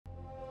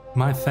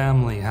My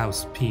family,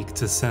 House Peake,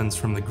 descends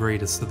from the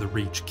greatest of the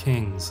Reach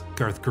kings,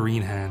 Garth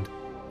Greenhand,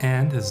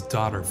 and his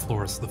daughter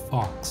Floris the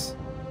Fox.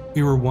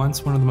 We were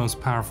once one of the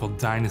most powerful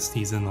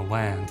dynasties in the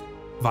land,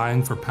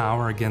 vying for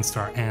power against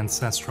our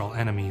ancestral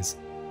enemies,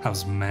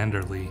 House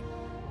Manderley.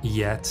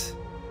 Yet,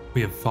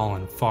 we have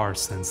fallen far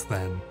since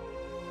then.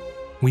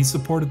 We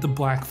supported the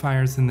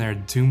Blackfires in their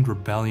doomed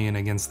rebellion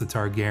against the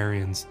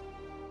Targaryens.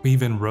 We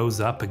even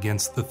rose up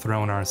against the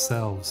throne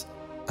ourselves.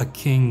 A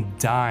king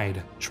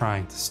died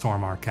trying to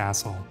storm our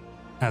castle.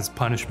 As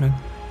punishment,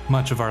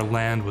 much of our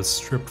land was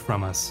stripped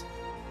from us.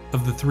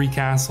 Of the 3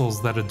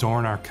 castles that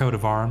adorn our coat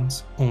of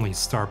arms, only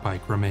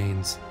Starpike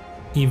remains.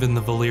 Even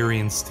the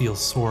Valyrian steel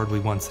sword we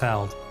once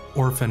held,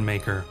 Orphan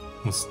Maker,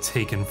 was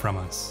taken from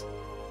us.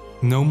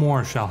 No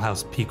more shall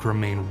House Peake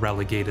remain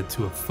relegated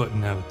to a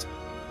footnote.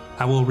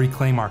 I will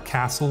reclaim our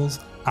castles,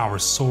 our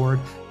sword,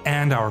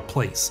 and our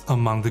place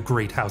among the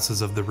great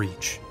houses of the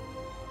Reach.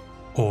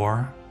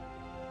 Or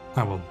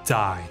I will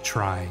die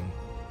trying.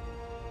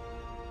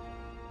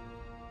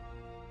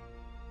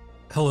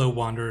 Hello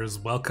Wanderers,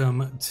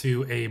 welcome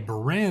to a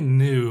brand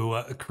new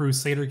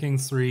Crusader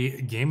Kings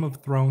 3 Game of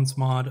Thrones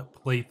mod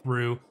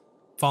playthrough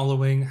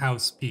following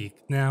House Peake.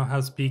 Now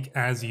House Peake,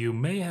 as you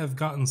may have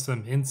gotten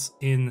some hints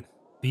in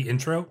the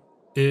intro,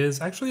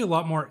 is actually a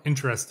lot more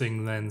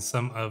interesting than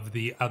some of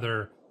the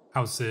other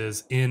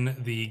houses in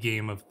the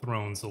Game of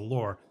Thrones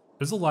lore.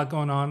 There's a lot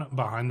going on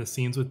behind the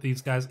scenes with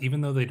these guys, even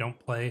though they don't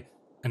play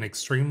an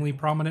extremely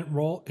prominent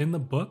role in the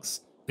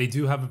books. They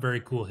do have a very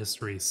cool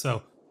history,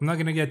 so I'm not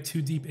going to get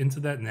too deep into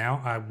that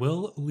now. I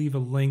will leave a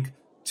link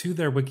to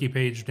their wiki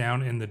page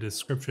down in the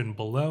description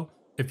below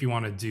if you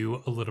want to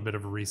do a little bit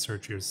of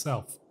research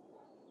yourself.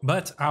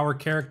 But our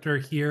character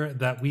here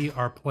that we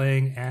are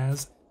playing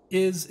as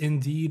is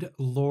indeed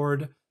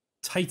Lord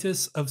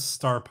Titus of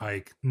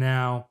Starpike.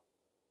 Now,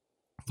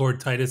 Lord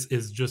Titus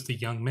is just a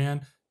young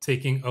man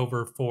taking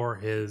over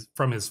from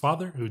his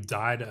father, who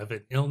died of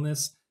an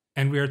illness,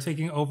 and we are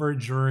taking over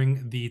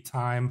during the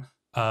time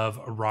of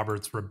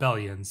Robert's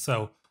Rebellion.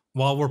 So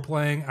while we're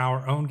playing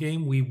our own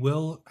game, we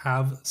will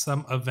have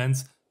some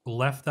events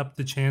left up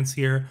to chance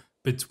here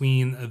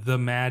between the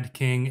Mad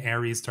King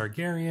Aerys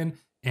Targaryen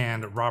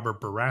and Robert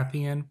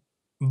Baratheon.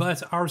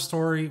 But our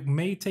story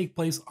may take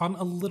place on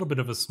a little bit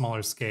of a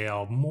smaller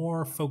scale,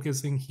 more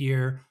focusing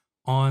here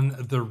on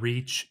the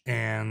Reach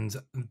and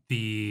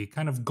the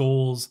kind of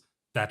goals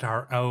that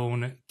our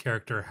own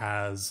character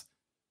has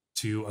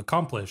to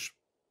accomplish.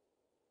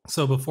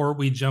 So before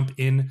we jump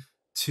in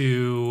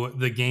to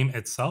the game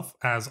itself,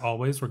 as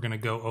always, we're going to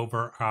go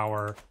over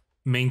our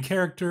main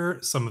character,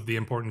 some of the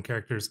important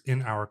characters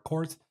in our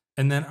court,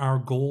 and then our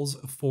goals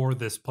for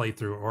this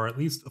playthrough, or at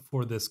least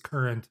for this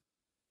current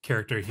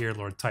character here,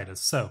 Lord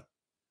Titus. So,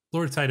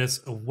 Lord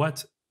Titus,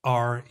 what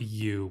are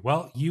you?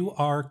 Well, you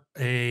are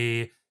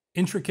a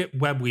intricate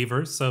web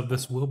weaver, so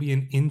this will be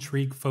an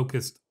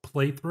intrigue-focused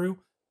playthrough,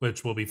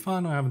 which will be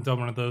fun. I haven't done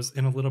one of those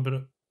in a little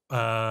bit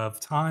of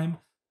time.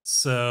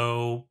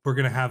 So we're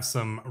going to have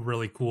some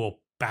really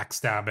cool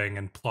backstabbing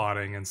and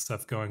plotting and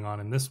stuff going on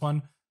in this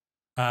one.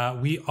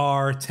 We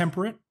are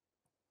temperate,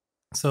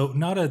 so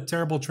not a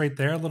terrible trait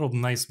there. A little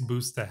nice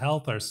boost to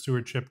health. Our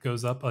stewardship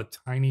goes up a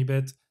tiny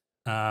bit.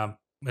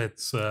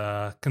 It's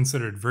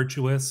considered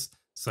virtuous,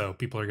 so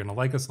people are going to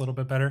like us a little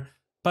bit better.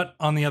 But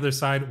on the other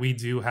side, we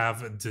do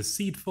have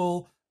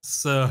deceitful,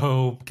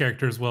 so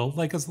characters will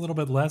like us a little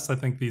bit less. I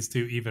think these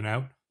two even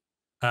out.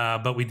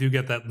 But we do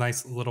get that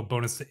nice little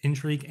bonus to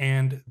intrigue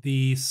and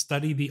the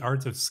study the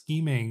art of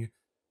scheming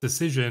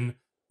decision,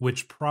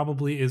 which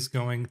probably is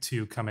going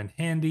to come in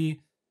handy.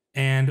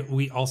 And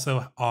we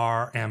also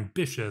are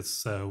ambitious,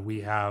 so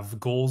we have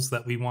goals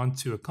that we want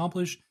to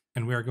accomplish,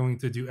 and we are going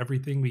to do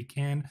everything we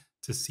can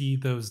to see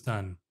those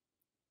done.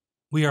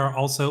 We are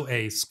also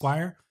a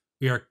squire.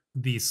 We are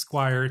the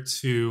squire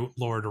to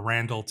Lord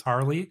Randall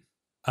Tarley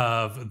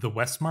of the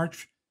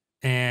Westmarch.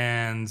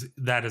 And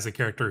that is a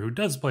character who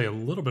does play a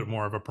little bit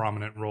more of a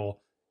prominent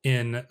role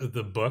in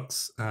the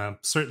books.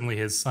 Certainly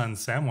his son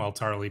Samwell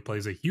Tarley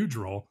plays a huge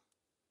role.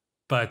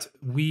 But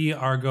we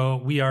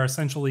are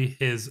essentially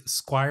his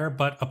squire,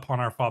 but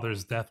upon our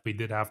father's death, we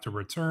did have to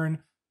return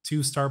to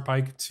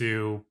Starpike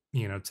to,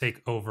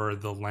 take over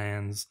the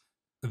lands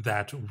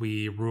that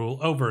we rule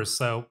over.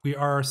 So we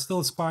are still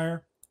a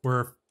squire.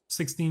 We're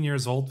 16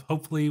 years old.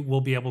 Hopefully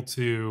we'll be able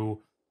to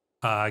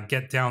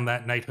get down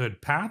that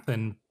knighthood path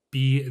and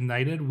be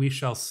knighted. We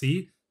shall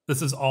see.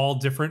 This is all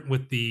different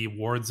with the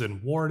Wards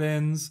and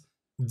Wardens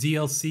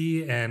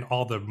DLC and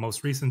all the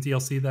most recent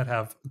DLC that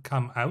have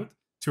come out.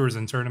 Tours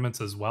and tournaments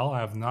as well.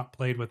 I have not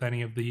played with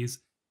any of these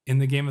in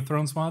the Game of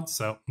Thrones mod,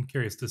 so I'm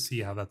curious to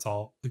see how that's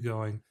all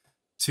going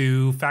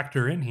to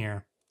factor in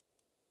here.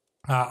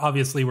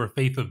 Obviously, we're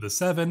Faith of the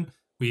Seven.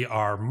 We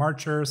are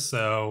Marcher,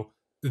 so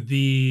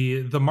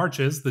the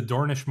marches, the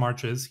Dornish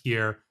marches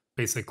here,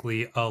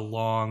 basically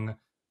along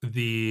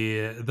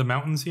the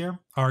mountains here,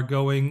 are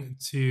going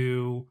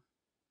to,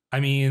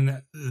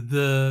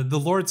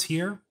 the lords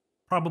here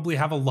probably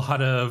have a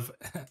lot of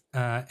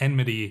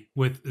enmity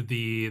with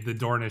the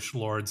Dornish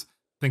lords.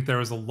 I think there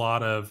was a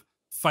lot of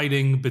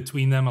fighting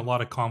between them, a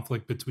lot of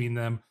conflict between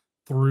them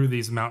through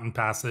these mountain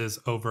passes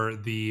over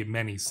the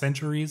many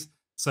centuries.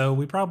 So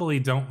we probably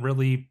don't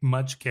really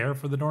much care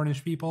for the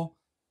Dornish people,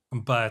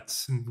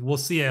 but we'll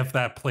see if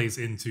that plays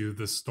into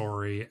the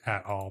story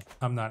at all.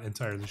 I'm not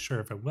entirely sure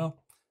if it will,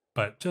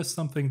 but just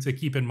something to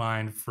keep in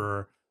mind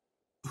for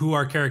who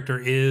our character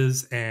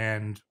is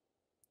and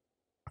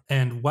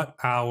what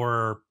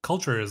our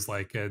culture is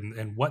like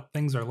and what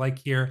things are like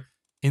here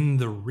in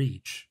the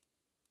Reach.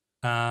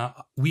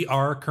 We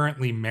are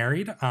currently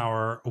married.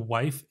 Our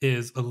wife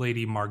is a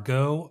Lady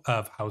Margot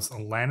of House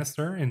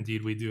Lannister.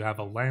 Indeed, we do have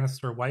a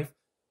Lannister wife,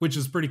 which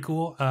is pretty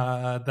cool.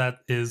 That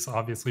is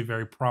obviously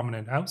very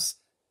prominent house,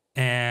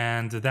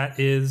 and that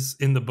is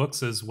in the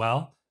books as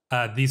well.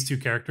 These two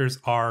characters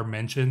are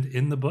mentioned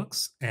in the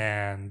books,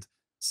 and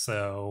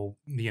so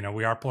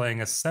we are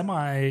playing a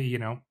semi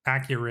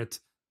accurate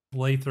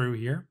playthrough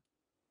here.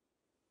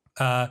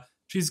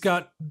 She's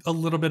got a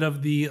little bit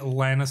of the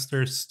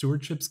Lannister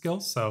stewardship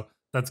skills, so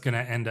that's going to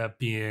end up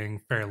being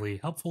fairly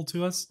helpful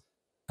to us.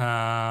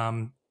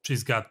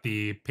 She's got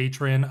the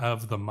patron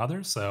of the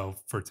mother, so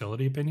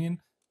fertility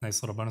opinion.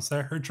 Nice little bonus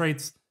there. Her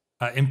traits,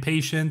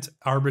 impatient,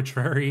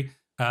 arbitrary,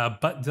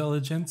 but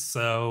diligent.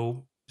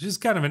 So she's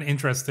kind of an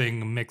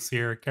interesting mix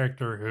here. A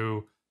character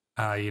who,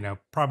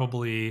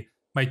 probably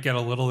might get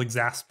a little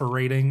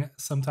exasperating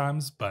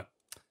sometimes, but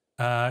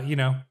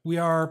we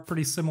are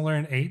pretty similar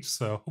in age,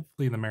 so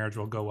hopefully the marriage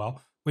will go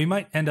well. We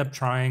might end up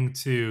trying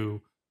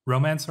to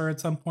romance her at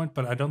some point,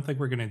 but I don't think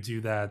we're going to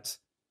do that.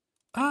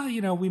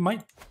 We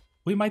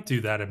might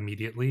do that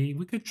immediately.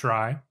 We could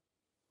try.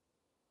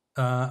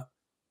 I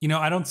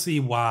don't see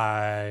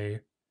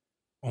why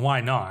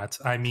not.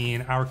 I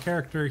mean, our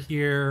character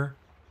here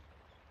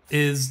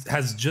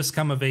has just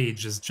come of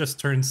age, has just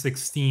turned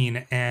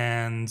 16,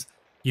 and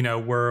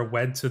we're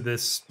wed to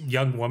this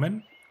young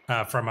woman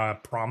from a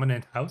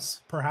prominent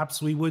house.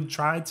 Perhaps we would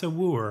try to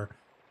woo her.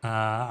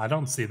 I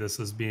don't see this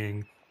as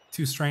being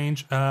too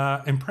strange.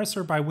 Impress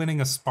her by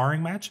winning a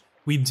sparring match.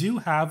 We do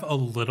have a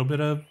little bit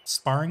of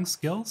sparring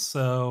skills,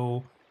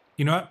 so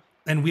you know what?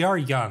 And we are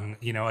young.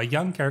 A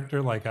young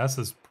character like us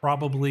is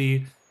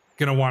probably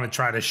gonna want to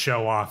try to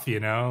show off.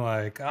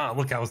 Like, oh,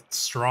 look how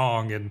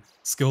strong and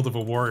skilled of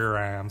a warrior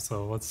I am.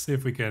 So let's see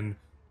if we can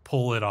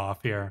pull it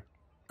off here.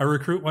 I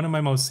recruit one of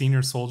my most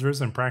senior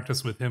soldiers and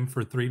practice with him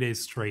for 3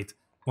 days straight.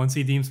 Once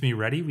he deems me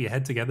ready, we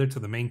head together to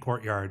the main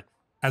courtyard.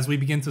 As we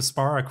begin to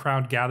spar, a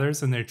crowd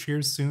gathers, and their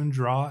cheers soon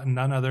draw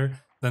none other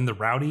than the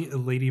rowdy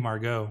Lady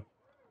Margot.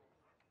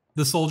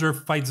 The soldier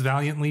fights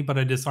valiantly, but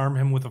I disarm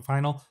him with a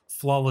final,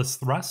 flawless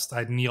thrust.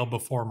 I kneel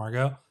before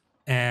Margot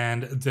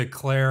and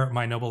declare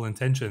my noble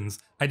intentions.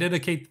 I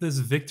dedicate this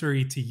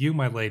victory to you,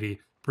 my lady.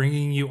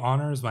 Bringing you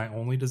honor is my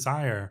only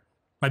desire.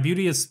 My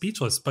beauty is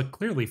speechless, but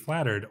clearly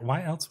flattered.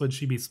 Why else would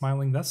she be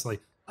smiling thusly?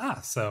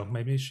 So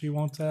maybe she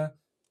won't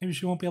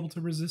be able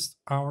to resist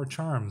our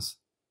charms.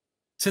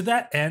 To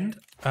that end,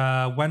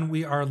 when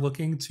we are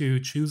looking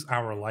to choose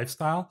our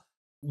lifestyle,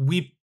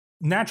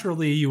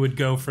 you would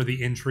go for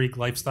the intrigue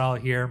lifestyle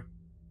here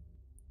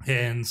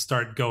and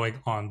start going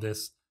on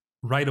this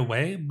right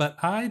away, but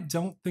I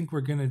don't think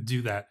we're going to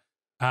do that.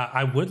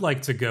 I would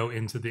like to go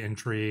into the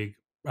intrigue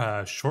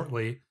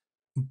shortly,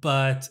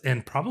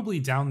 and probably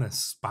down the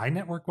spy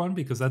network one,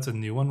 because that's a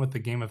new one with the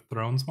Game of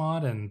Thrones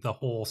mod and the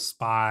whole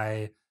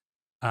spy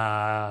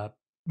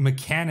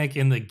mechanic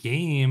in the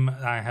game.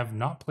 I have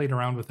not played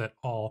around with it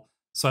all,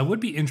 so I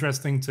would be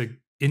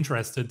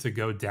interested to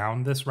go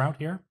down this route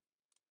here.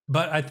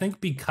 But I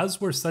think because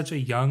we're such a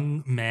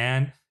young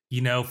man,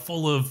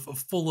 full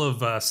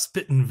of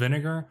spit and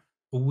vinegar,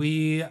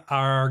 we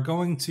are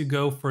going to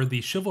go for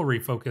the chivalry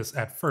focus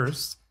at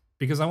first,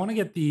 because I want to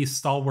get the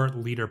stalwart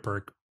leader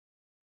perk.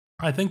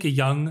 I think a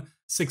young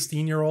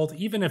 16-year-old,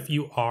 even if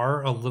you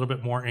are a little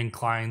bit more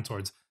inclined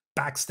towards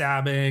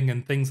backstabbing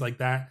and things like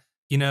that,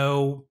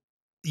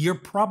 you're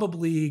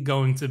probably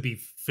going to be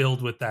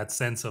filled with that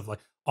sense of like,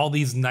 all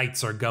these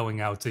knights are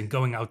going out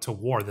to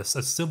war. This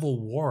a civil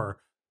war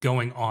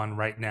going on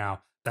right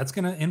now. That's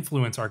going to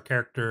influence our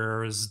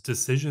character's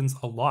decisions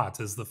a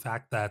lot, is the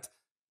fact that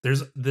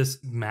there's this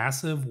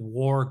massive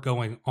war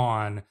going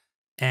on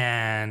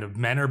and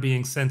men are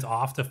being sent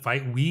off to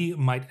fight. We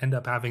might end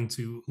up having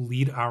to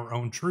lead our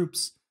own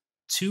troops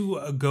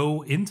to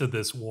go into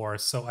this war.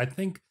 So I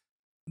think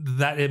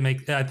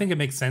it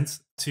makes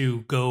sense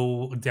to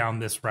go down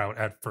this route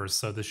at first.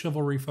 So the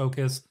chivalry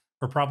focus,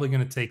 we're probably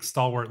going to take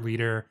stalwart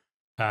leader.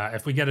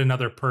 If we get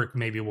another perk,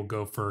 maybe we'll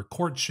go for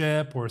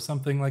courtship or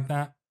something like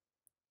that.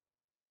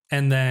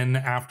 And then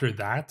after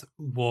that,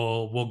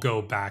 we'll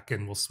go back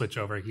and we'll switch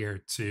over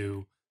here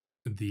to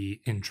the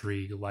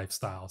intrigue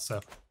lifestyle.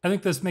 So I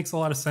think this makes a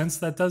lot of sense.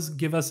 That does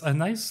give us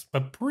a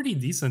pretty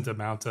decent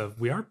amount of,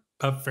 we are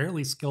a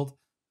fairly skilled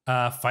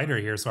fighter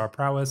here. So our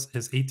prowess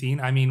is 18.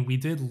 I mean, we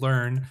did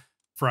learn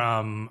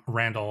from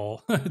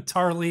Randall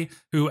Tarley,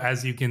 who,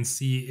 as you can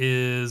see,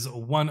 is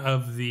one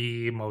of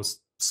the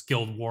most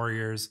skilled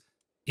warriors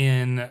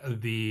in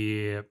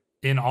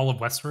all of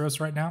Westeros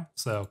right now.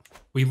 So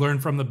we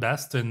learned from the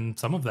best, and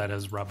some of that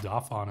has rubbed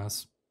off on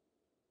us.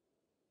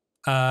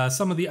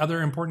 Some of the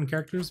other important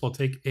characters, we'll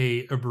take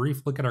a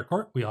brief look at our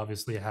court. We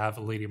obviously have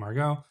Lady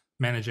Margot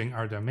managing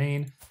our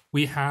domain.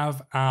 We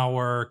have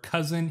our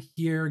cousin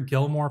here,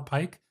 Gilmore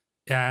Pike,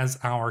 as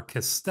our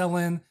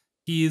Castellan.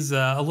 He's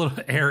a little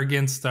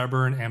arrogant,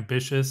 stubborn,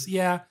 ambitious.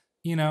 Yeah,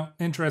 you know,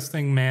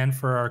 interesting man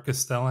for our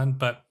Castellan,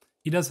 but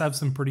he does have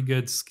some pretty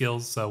good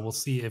skills, so we'll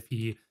see if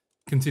he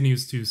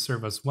continues to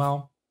serve us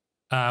well.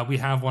 We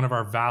have one of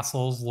our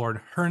vassals,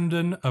 Lord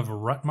Herndon of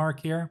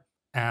Rutmark here,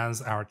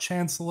 as our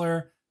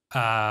Chancellor.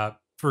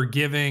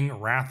 Forgiving,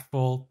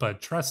 wrathful,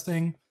 but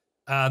trusting.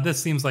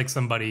 This seems like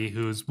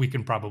somebody we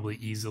can probably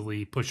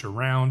easily push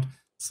around,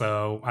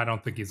 so I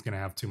don't think he's going to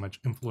have too much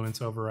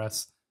influence over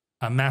us.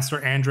 Master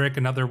Andric,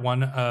 another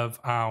one of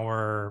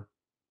our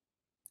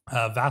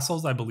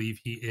vassals. I believe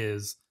he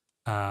is,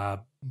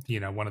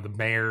 one of the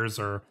mayors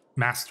or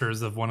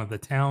masters of one of the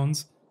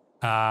towns.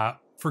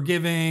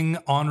 Forgiving,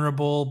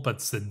 honorable, but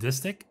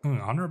sadistic.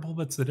 Honorable,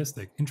 but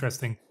sadistic.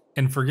 Interesting.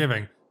 And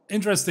forgiving.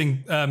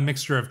 Interesting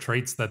mixture of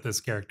traits that this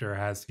character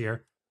has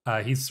here.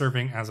 He's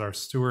serving as our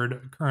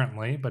steward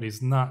currently, but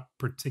he's not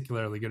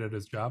particularly good at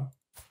his job.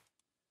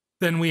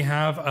 Then we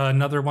have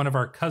another one of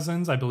our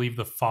cousins, I believe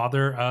the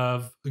father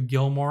of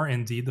Gilmore,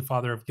 indeed the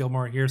father of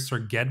Gilmore here, Sir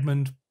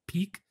Gedmund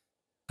Peake.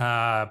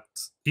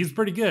 He's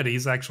pretty good.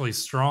 He's actually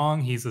strong.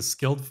 He's a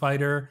skilled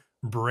fighter,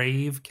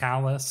 brave,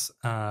 callous,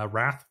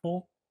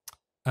 wrathful,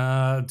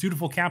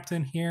 dutiful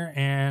captain here,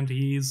 and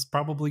he's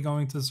probably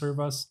going to serve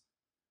us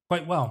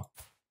quite well.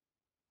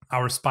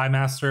 Our spy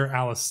master,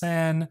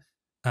 Alisanne,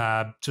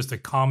 just a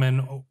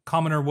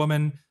commoner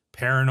woman,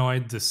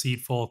 paranoid,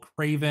 deceitful,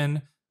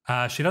 craven.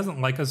 She doesn't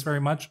like us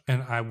very much,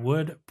 and I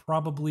would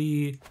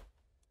probably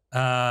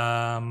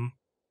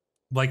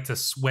like to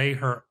sway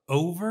her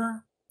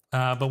over,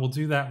 but we'll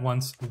do that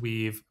once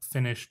we've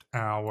finished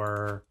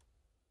our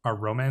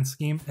romance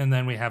scheme. And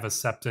then we have a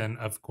Septon,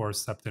 of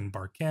course, Septon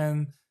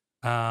Barken.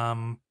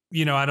 I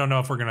don't know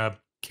if we're going to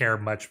care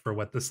much for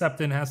what the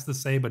Septon has to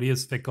say, but he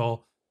is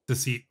fickle,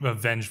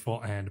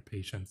 vengeful, and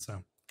patient.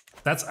 So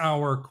that's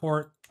our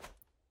court.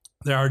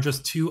 There are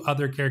just two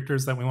other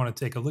characters that we want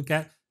to take a look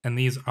at, and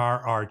these are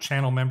our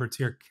channel member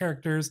tier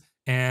characters,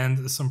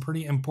 and some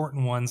pretty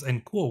important ones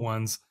and cool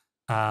ones.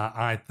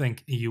 I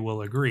think you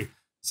will agree.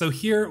 So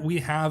here we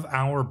have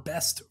our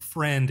best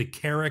friend,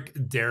 Carrick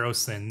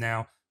Darrowson.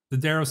 Now, the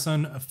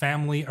Darrowson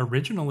family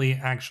originally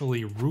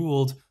actually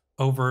ruled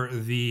over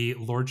the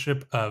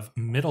lordship of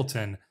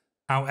Middleton.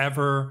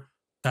 However,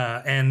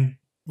 and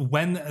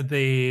when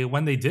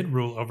they did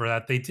rule over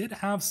that, they did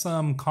have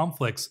some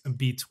conflicts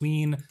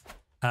between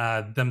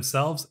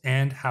themselves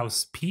and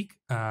House Peake.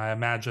 I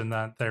imagine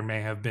that there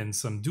may have been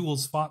some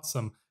duels fought,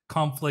 some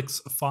conflicts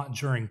fought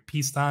during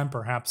peacetime,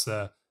 perhaps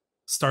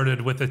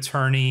started with a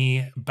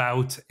tourney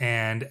bout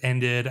and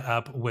ended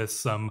up with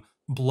some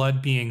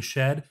blood being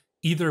shed.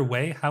 Either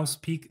way, House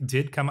Peake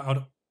did come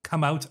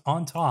out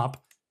on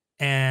top,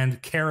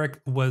 and Carrick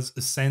was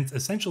sent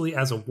essentially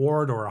as a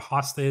ward or a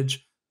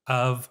hostage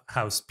of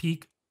House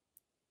Peake.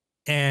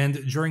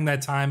 And during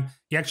that time,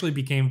 he actually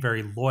became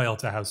very loyal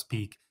to House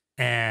Peake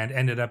and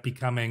ended up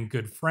becoming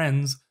good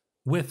friends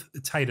with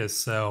Titus.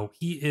 So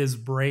he is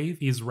brave,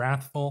 he's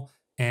wrathful,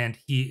 and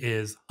he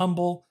is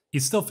humble.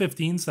 He's still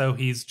 15, so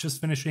he's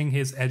just finishing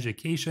his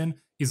education.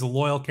 He's a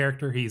loyal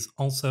character. He's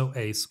also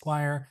a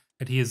squire,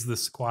 and he is the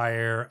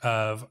squire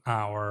of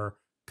our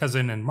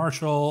cousin and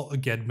marshal,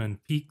 Gedmund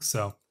Peake.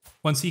 So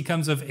once he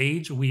comes of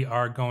age, we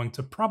are going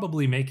to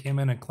probably make him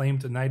an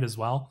acclaimed knight as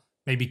well,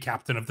 maybe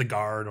captain of the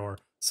guard or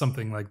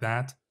something like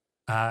that.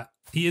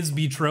 He is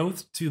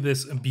betrothed to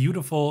this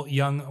beautiful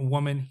young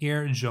woman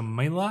here,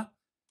 Jamila.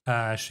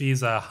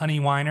 She's a honey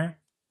whiner,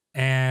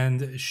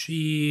 and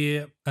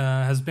she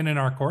has been in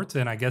our court,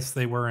 and I guess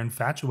they were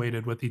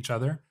infatuated with each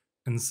other,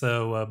 and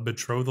so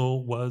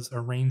betrothal was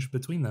arranged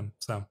between them.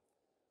 So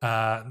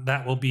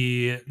that will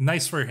be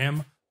nice for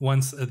him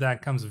once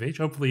that comes of age.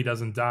 Hopefully he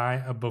doesn't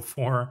die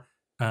before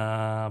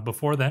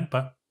then,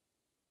 but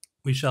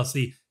we shall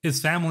see.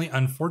 His family,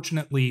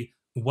 unfortunately,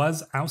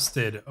 was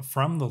ousted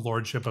from the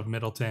lordship of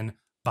Middleton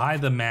by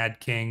the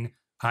Mad King.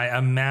 I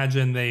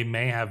imagine they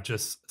may have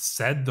just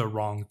said the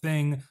wrong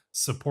thing,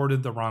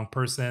 supported the wrong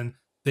person.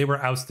 They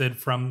were ousted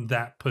from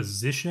that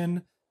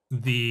position.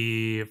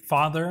 The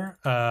father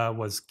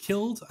was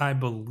killed, I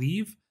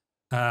believe.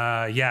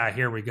 Yeah,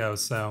 here we go.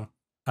 So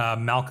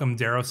Malcolm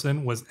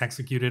Darrowson was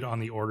executed on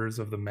the orders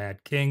of the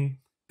Mad King.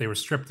 They were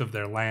stripped of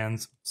their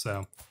lands.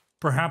 So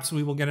perhaps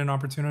we will get an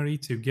opportunity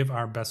to give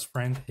our best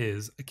friend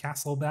his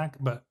castle back,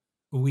 but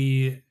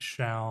we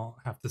shall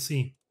have to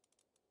see.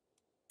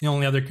 The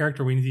only other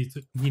character we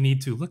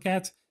need to look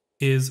at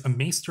is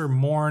Maester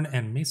Morn,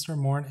 and Maester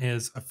Morn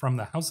is from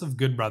the House of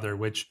Goodbrother,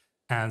 which,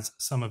 as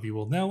some of you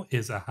will know,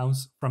 is a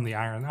house from the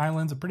Iron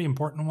Islands, a pretty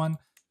important one.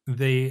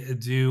 They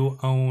do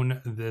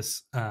own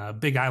this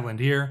big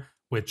island here,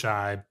 which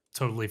I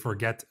totally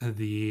forget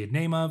the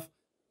name of,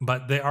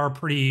 but they are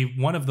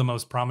one of the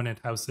most prominent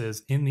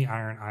houses in the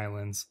Iron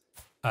Islands.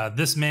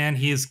 This man,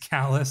 he is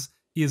callous,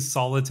 he is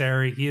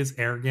solitary, he is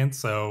arrogant,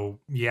 so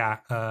yeah,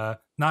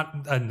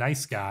 not a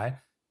nice guy.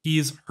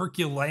 He's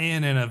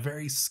Herculean and a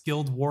very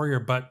skilled warrior,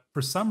 but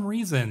for some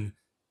reason,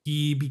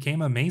 he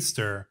became a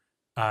maester.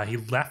 He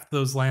left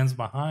those lands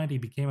behind, he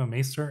became a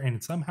maester,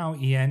 and somehow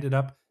he ended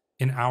up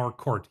in our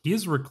court. He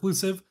is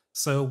reclusive,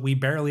 so we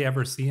barely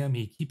ever see him.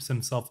 He keeps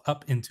himself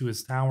up into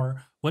his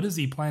tower. What is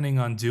he planning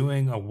on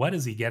doing? What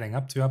is he getting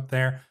up to up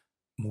there?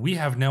 We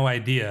have no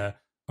idea,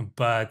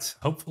 but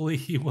hopefully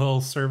he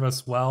will serve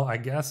us well. I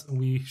guess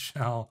we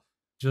shall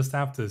just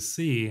have to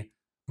see.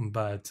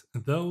 But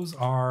those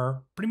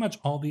are pretty much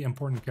all the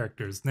important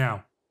characters.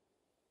 Now,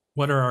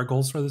 what are our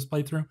goals for this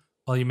playthrough?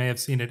 Well, you may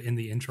have seen it in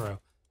the intro.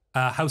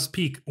 House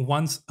Peake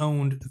once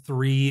owned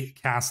 3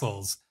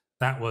 castles.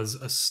 That was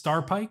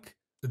Starpike,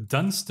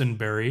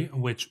 Dunstanbury,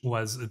 which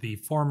was the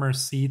former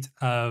seat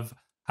of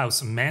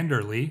House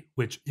Manderley,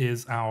 which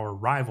is our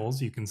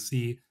rivals. You can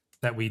see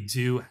that we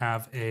do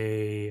have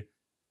a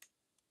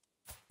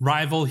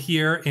rival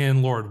here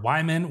in Lord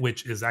Wyman,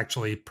 which is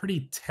actually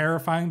pretty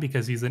terrifying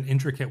because he's an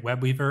intricate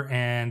web weaver,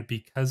 and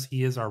because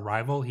he is our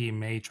rival, he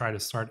may try to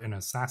start an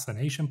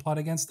assassination plot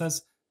against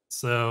us.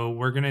 So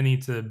we're going to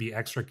need to be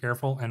extra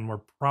careful, and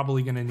we're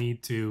probably going to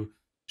need to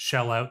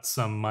shell out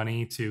some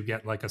money to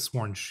get like a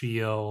sworn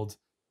shield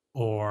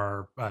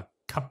or a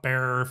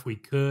cupbearer if we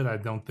could. I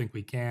don't think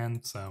we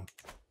can, so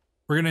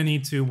we're going to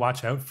need to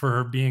watch out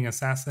for being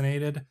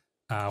assassinated.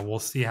 We'll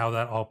see how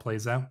that all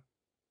plays out.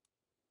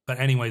 But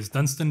anyways,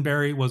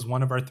 Dunstanbury was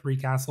one of our 3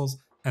 castles,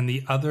 and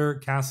the other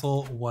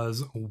castle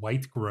was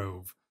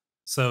Whitegrove.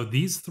 So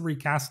these 3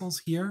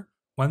 castles here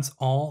once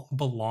all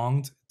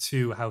belonged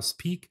to House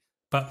Peake,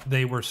 but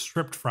they were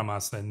stripped from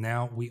us, and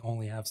now we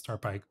only have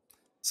Starpike.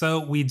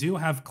 So we do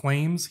have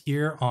claims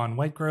here on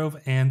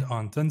Whitegrove and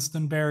on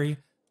Dunstanbury.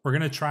 We're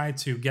going to try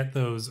to get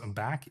those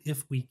back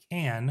if we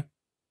can,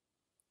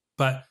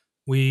 but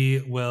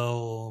we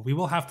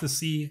will have to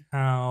see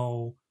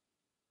how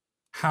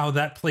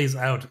that plays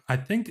out. I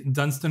think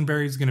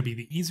Dunstanbury is going to be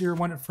the easier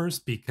one at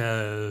first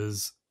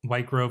because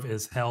Whitegrove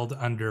is held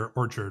under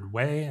Orchard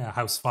Way.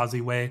 House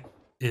Fozzie Way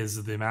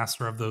is the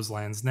master of those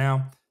lands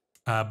now.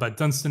 But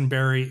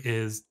Dunstanbury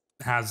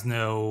has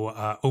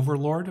no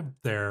overlord.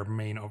 Their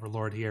main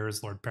overlord here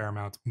is Lord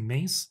Paramount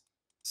Mace.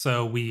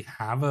 So we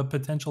have a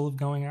potential of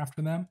going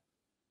after them.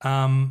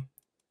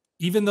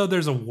 Even though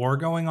there's a war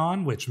going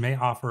on, which may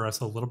offer us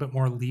a little bit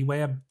more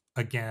leeway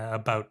again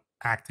about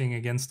acting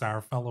against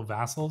our fellow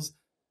vassals,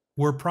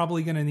 we're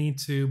probably going to need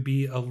to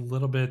be a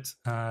little bit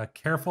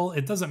careful.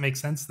 It doesn't make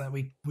sense that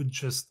we would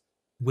just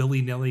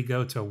willy-nilly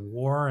go to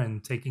war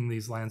and taking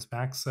these lands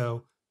back.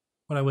 So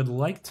what I would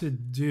like to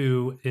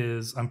do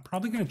is I'm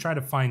probably going to try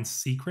to find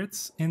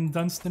secrets in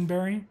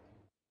Dunstanbury.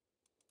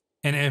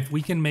 And if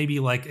we can maybe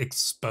like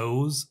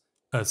expose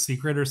a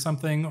secret or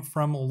something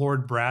from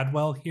Lord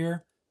Bradwell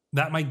here,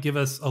 that might give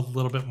us a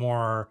little bit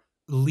more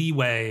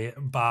leeway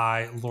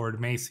by Lord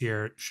Mace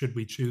here, should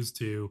we choose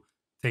to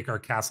take our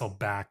castle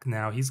back.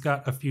 Now, he's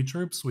got a few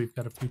troops, we've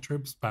got a few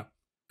troops, but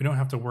we don't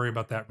have to worry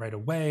about that right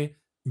away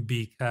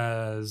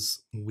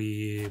because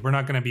we're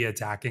not going to be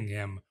attacking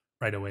him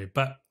right away,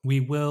 but we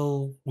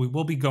will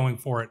be going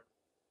for it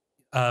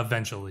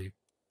eventually.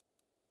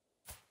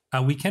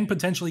 We can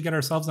potentially get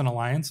ourselves an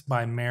alliance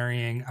by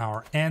marrying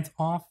our aunt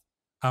off.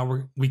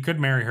 We could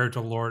marry her to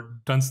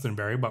Lord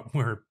Dunstanbury, but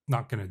we're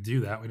not going to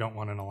do that. We don't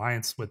want an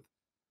alliance with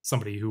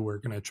somebody who we're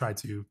going to try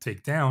to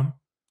take down.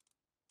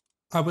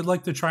 I would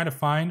like to try to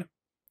find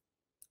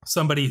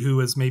somebody who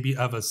is maybe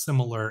of a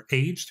similar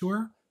age to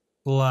her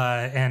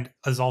and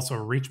is also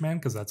a reach man,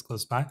 because that's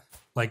close by,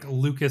 like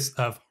Lucas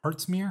of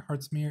Hartsmere.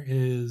 Hartsmere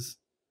is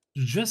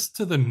just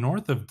to the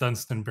north of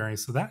Dunstanbury,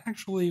 so that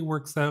actually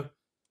works out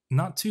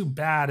not too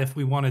bad if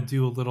we want to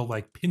do a little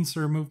like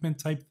pincer movement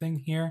type thing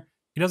here.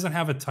 He doesn't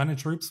have a ton of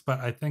troops, but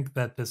I think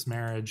that this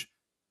marriage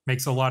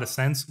makes a lot of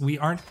sense. We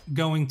aren't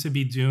going to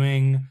be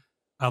doing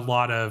a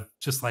lot of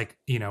just like,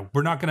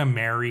 we're not going to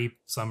marry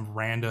some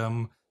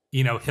random,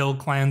 hill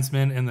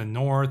clansman in the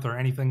north or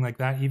anything like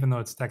that, even though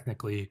it's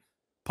technically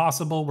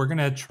possible. We're going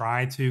to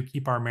try to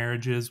keep our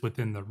marriages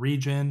within the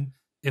region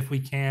if we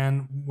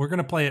can. We're going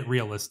to play it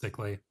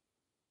realistically.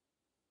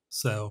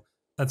 So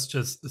that's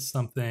just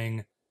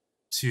something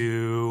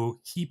to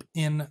keep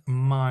in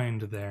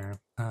mind there.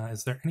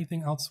 Is there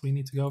anything else we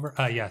need to go over?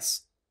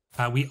 Yes.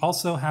 We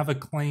also have a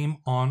claim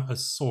on a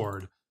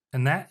sword,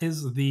 and that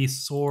is the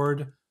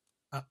sword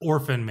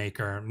Orphan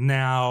Maker.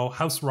 Now,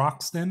 House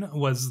Roxton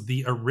was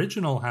the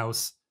original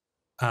house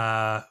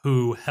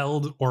who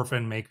held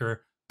Orphan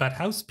Maker, but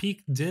House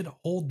Peake did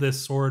hold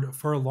this sword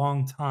for a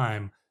long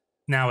time.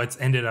 Now it's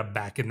ended up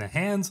back in the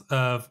hands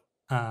of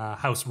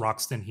House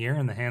Roxton here,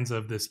 in the hands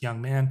of this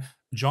young man,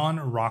 John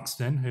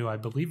Roxton, who I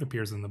believe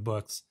appears in the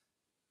books.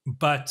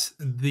 But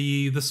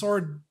the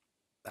sword,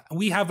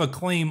 we have a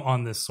claim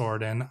on this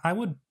sword, and I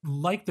would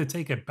like to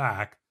take it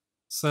back.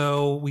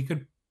 So we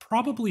could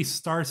probably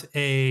start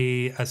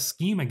a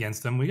scheme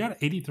against him. We got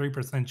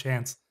 83%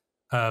 chance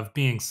of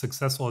being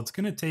successful. It's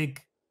going to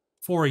take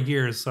 4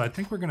 years, so I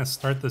think we're going to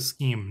start the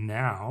scheme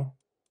now.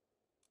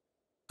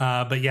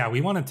 But yeah,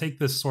 we want to take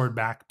this sword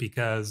back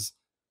because,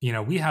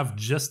 we have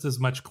just as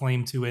much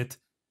claim to it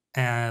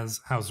as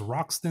House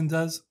Roxton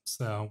does.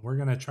 So we're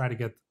going to try to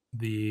get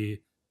the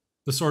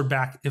sword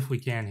back if we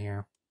can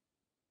here.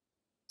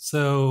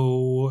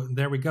 So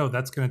there we go.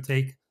 That's going to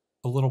take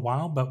a little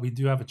while, but we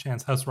do have a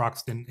chance. House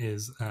Roxton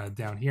is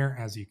down here,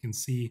 as you can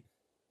see,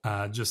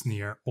 just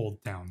near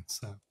Old Town.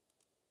 So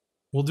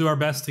we'll do our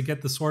best to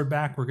get the sword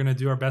back. We're going to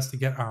do our best to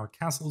get our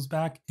castles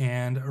back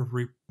and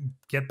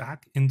get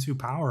back into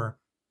power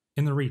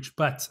in the Reach.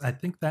 But I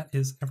think that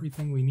is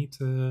everything we need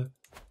to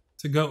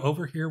go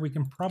over here. We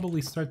can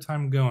probably start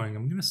time going.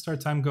 I'm going to start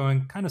time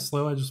going kind of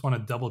slow. I just want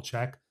to double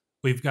check.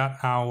 We've got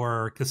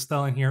our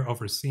Castellan here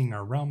overseeing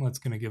our realm. That's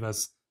going to give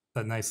us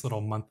that nice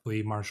little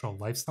monthly martial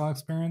lifestyle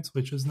experience,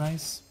 which is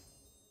nice.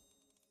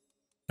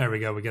 There we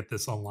go. We get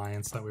this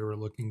alliance that we were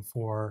looking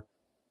for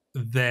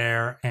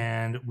there.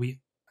 And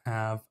we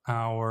have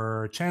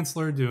our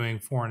Chancellor doing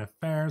foreign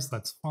affairs.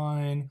 That's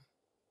fine.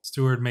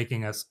 Steward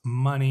making us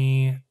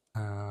money.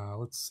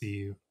 Let's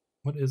see.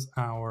 What is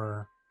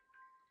our...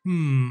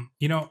 you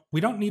know,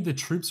 we don't need the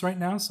troops right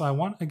now, so I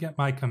want to get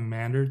my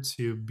commander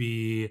to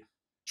be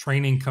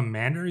training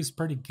commander. He's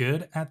pretty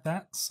good at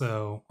that,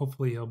 so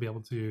hopefully he'll be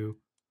able to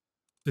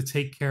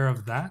take care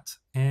of that,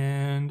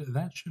 and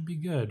that should be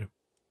good.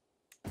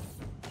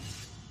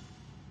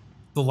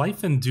 The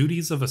life and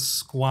duties of a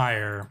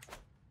squire.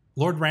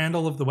 Lord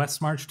Randall of the West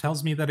March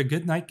tells me that a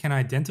good knight can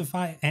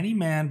identify any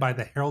man by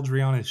the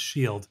heraldry on his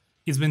shield.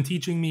 He's been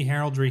teaching me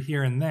heraldry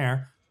here and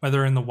there,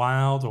 whether in the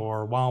wild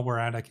or while we're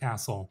at a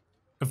castle.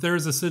 If there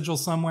is a sigil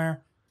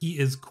somewhere, he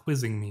is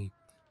quizzing me.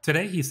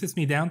 Today, he sits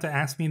me down to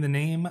ask me the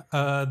name,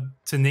 to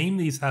name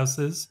these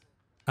houses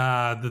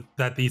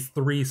that these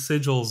 3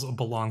 sigils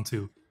belong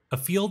to. A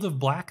field of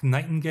black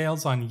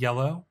nightingales on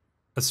yellow,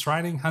 a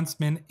striding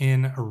huntsman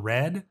in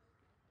red,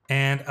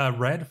 and a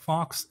red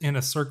fox in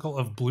a circle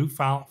of blue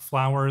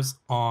flowers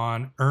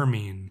on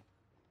ermine.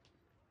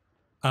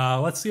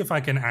 Let's see if I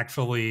can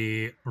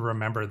actually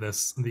remember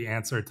the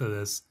answer to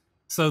this.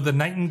 So the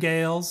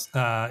nightingales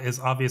is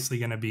obviously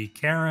going to be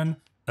Karen.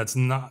 That's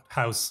not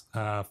House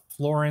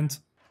Florent.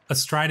 A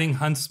striding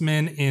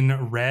huntsman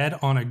in red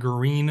on a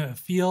green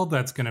field.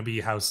 That's going to be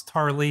House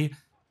Tarley.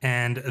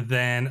 And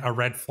then a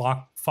red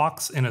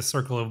fox in a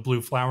circle of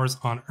blue flowers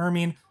on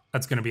ermine.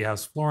 That's going to be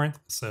House Florent.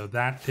 So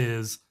that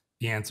is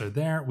the answer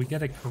there. We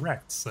get it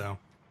correct. So,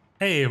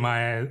 hey,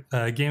 my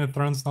Game of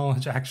Thrones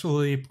knowledge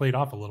actually played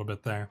off a little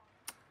bit there.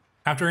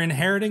 After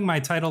inheriting my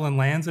title and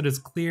lands, it is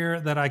clear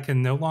that I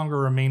can no longer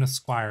remain a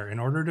squire. In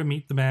order to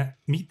meet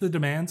the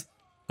demands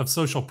of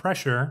social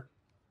pressure,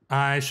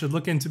 I should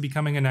look into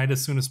becoming a knight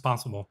as soon as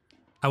possible.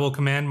 I will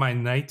command my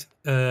knight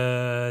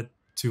to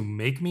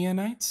make me a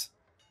knight.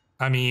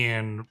 I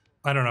mean,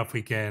 I don't know if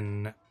we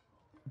can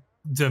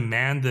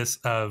demand this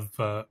of...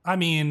 I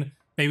mean,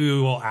 maybe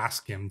we will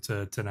ask him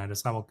to knight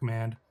us. I will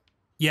command.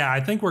 Yeah, I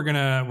think we're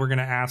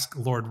gonna ask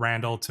Lord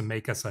Randall to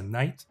make us a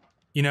knight.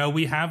 You know,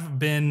 we have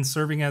been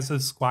serving as a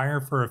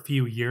squire for a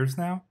few years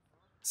now.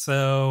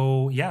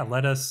 So, yeah,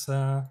 let us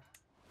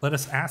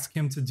ask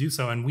him to do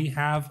so. And we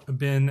have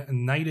been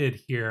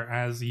knighted here.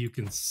 As you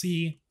can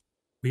see,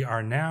 we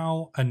are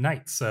now a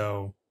knight.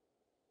 So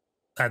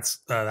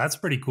that's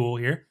pretty cool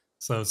here.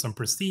 So some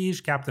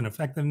prestige, captain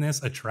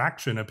effectiveness,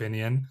 attraction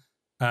opinion,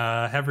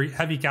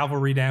 heavy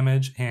cavalry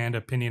damage, and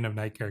opinion of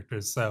knight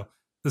characters. So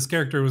this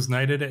character was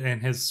knighted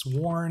and has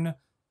sworn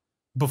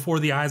before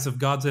the eyes of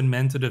gods and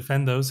men to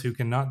defend those who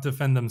cannot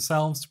defend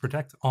themselves, to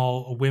protect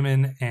all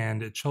women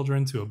and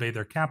children, to obey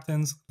their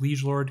captains,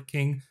 liege lord,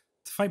 king,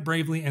 to fight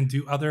bravely and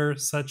do other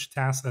such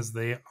tasks as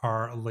they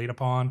are laid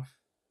upon,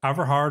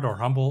 however hard or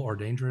humble or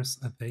dangerous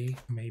that they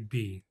may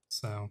be.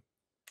 So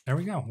there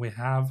we go. We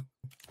have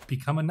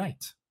become a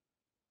knight.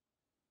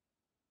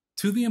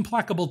 To the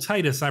implacable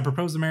Titus, I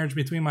propose a marriage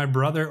between my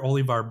brother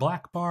Olivar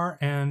Blackbar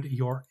and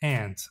your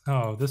aunt.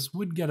 Oh, this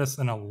would get us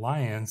an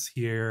alliance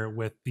here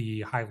with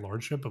the High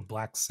Lordship of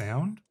Black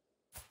Sound.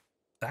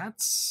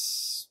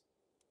 That's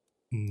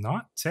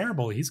not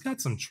terrible. He's got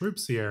some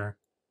troops here.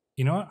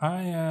 You know what?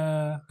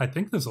 I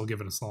think this will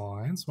give us an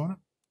alliance, won't it?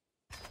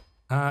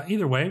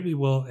 Either way, we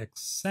will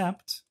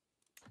accept.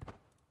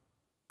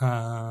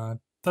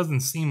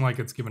 Doesn't seem like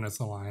it's given us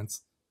an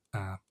alliance.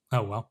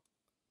 Oh well.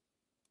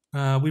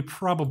 We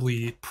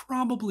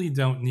probably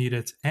don't need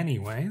it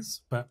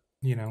anyways, but,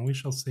 you know, we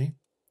shall see.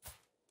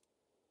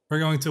 We're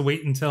going to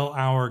wait until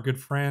our good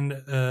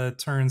friend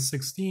turns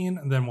 16,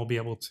 and then we'll be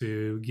able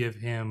to give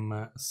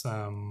him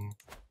some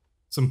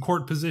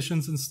court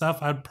positions and stuff.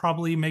 I'd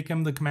probably make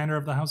him the commander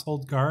of the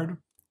household guard.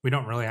 We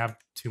don't really have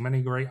too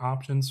many great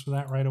options for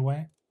that right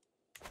away.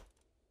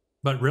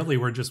 But really,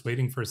 we're just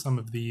waiting for some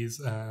of these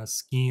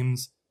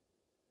schemes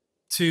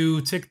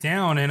to tick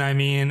down, and I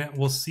mean,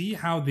 we'll see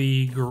how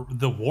the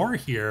war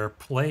here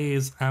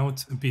plays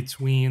out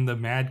between the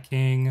Mad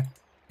King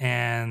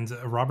and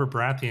Robert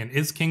Baratheon.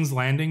 Is King's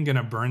Landing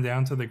gonna burn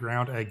down to the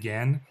ground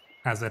again,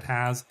 as it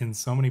has in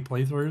so many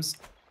playthroughs?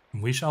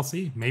 We shall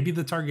see. Maybe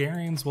the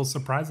Targaryens will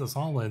surprise us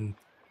all and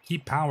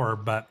keep power,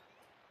 but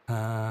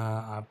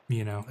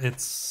you know,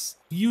 it's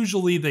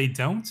usually they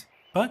don't,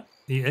 but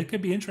it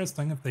could be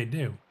interesting if they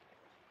do.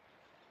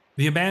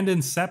 The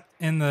abandoned sept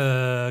in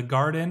the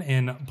garden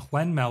in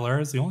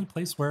Plenmeller is the only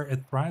place where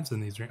it thrives in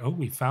these dreams. Oh,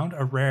 we found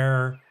a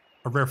rare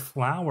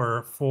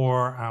flower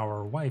for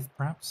our wife,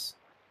 perhaps.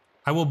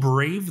 I will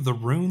brave the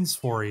runes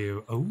for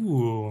you.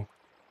 Ooh.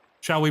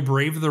 Shall we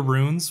brave the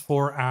runes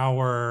for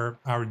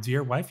our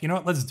dear wife? You know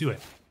what? Let's do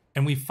it.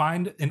 And we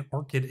find an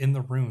orchid in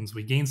the runes.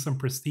 We gain some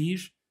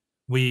prestige.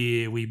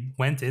 We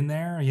went in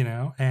there, you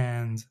know,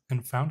 and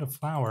found a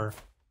flower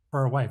for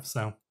our wife.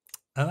 So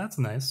that's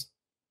nice.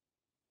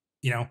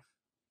 You know,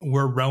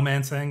 we're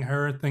romancing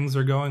her. Things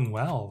are going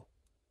well.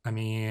 I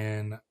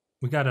mean,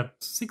 we got a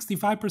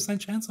 65%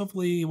 chance.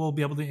 Hopefully we'll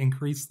be able to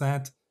increase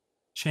that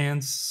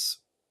chance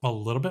a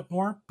little bit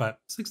more, but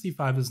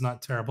 65 is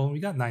not terrible. We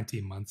got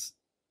 19 months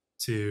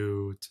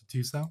to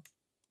do so.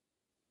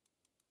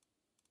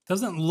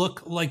 Doesn't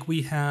look like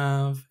we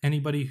have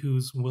anybody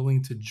who's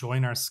willing to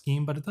join our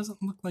scheme, but it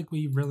doesn't look like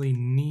we really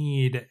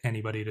need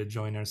anybody to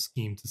join our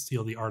scheme to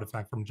steal the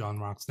artifact from John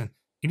Roxton.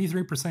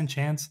 83%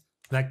 chance.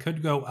 That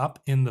could go up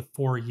in the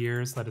 4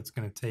 years that it's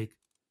going to take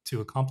to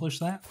accomplish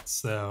that.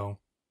 So,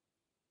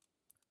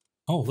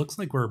 oh, looks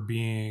like we're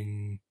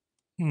being,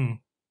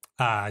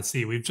 I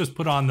see. We've just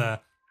put on the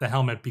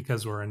helmet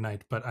because we're a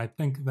knight, but I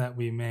think that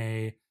we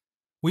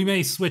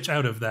may switch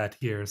out of that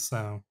here.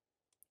 So,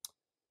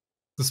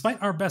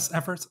 despite our best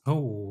efforts,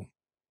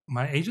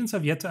 my agents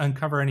have yet to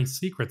uncover any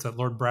secrets at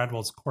Lord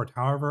Bradwell's court.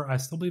 However, I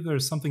still believe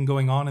there's something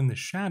going on in the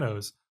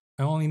shadows.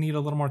 I only need a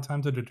little more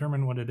time to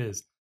determine what it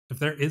is. If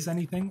there is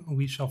anything,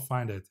 we shall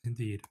find it,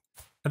 indeed.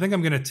 I think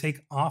I'm going to take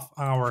off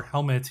our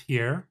helmet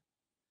here.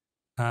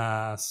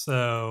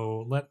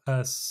 So let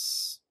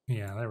us...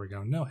 Yeah, there we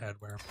go. No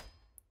headwear.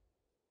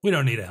 We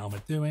don't need a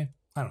helmet, do we?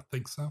 I don't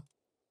think so.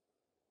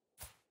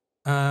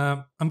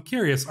 I'm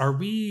curious, are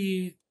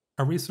we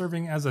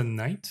serving as a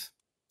knight?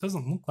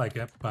 Doesn't look like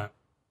it, but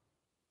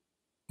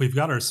we've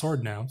got our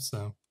sword now,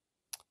 so...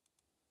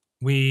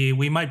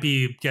 We might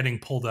be getting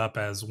pulled up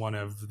as one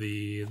of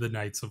the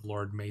Knights of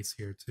Lord Mace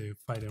here to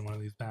fight in one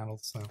of these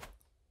battles. So,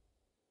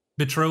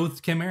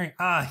 betrothed can marry.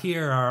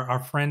 Here our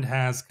friend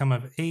has come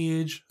of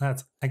age.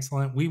 That's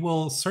excellent. We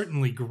will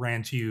certainly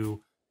grant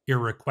you your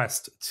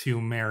request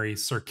to marry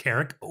Sir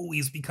Carrick. Oh,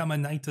 he's become a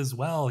knight as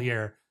well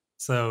here.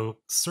 So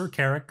Sir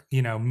Carrick,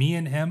 you know, me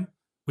and him,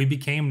 we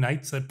became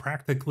knights at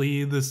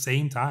practically the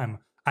same time.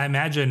 I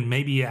imagine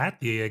maybe at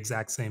the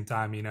exact same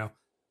time, you know.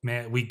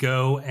 We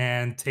go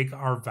and take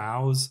our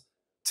vows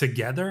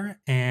together,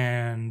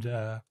 and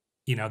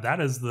you know, that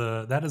is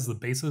the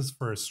basis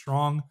for a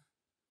strong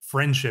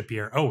friendship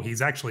here. Oh,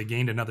 he's actually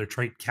gained another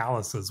trait,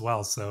 callous, as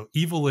well. So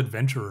evil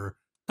adventurer.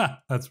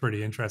 That's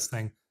pretty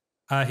interesting.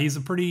 He's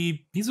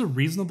a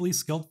reasonably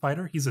skilled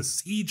fighter. He's a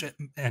siege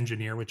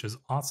engineer, which is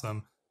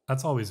awesome.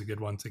 That's always a good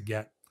one to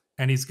get.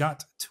 And he's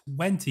got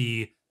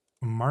 20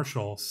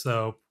 martial,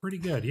 so pretty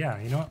good. Yeah,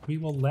 you know what?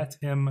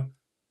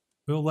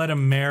 We'll let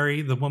him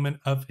marry the woman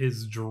of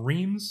his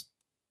dreams,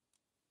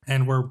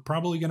 and we're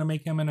probably going to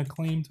make him an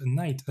acclaimed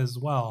knight as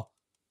well.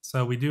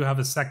 So we do have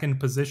a second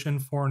position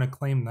for an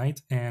acclaimed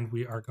knight, and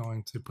we are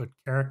going to put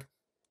Carrick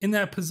in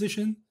that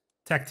position.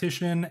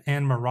 Tactician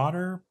and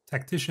Marauder,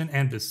 Tactician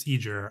and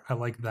Besieger. I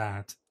like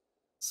that.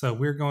 So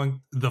we're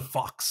going the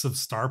Fox of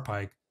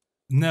Starpike.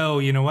 No,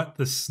 you know what?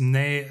 The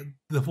snail.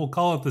 We'll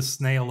call it the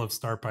Snail of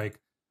Starpike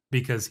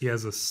because he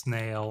has a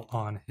snail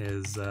on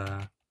his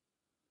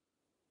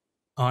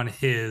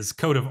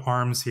coat of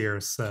arms here.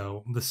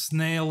 So the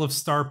Snail of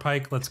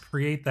Starpike, let's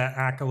create that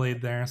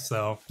accolade there.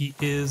 So he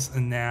is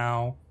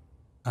now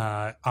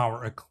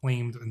our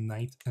acclaimed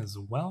knight as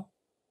well.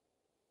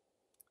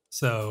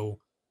 So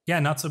yeah,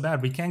 not so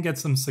bad. We can get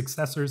some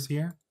successors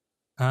here.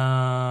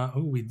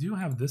 We do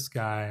have this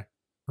guy,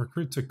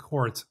 recruit to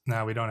court.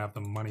 Now we don't have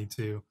the money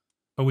to,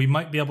 but we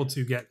might be able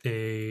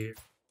to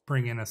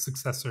bring in a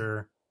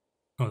successor.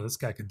 Oh, this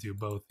guy could do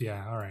both.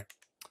 Yeah, all right.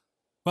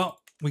 Well,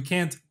 we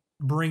can't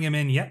bring him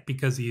in yet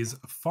because he's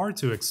far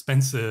too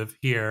expensive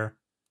here.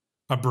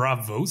 A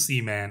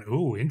Bravosi man.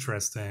 Ooh,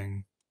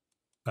 interesting.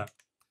 But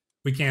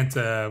we can't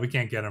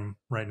get him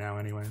right now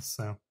anyways,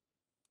 so.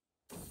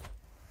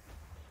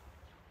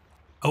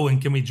 Oh, and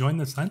can we join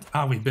this hunt?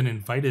 We've been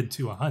invited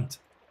to a hunt.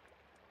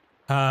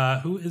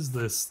 Who is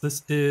this?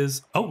 This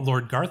is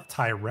Lord Garth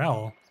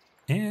Tyrell.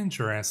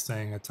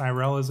 Interesting. A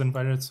Tyrell is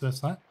invited to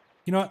this hunt.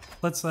 You know what?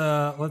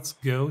 Let's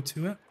go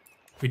to it.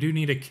 We do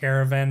need a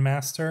caravan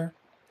master.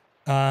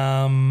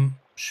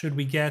 Should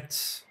we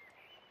get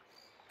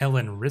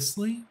Ellen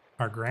Risley,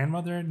 our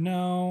grandmother?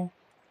 No.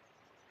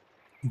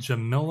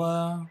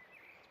 Jamila.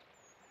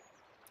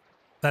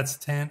 That's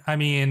 10. I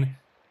mean,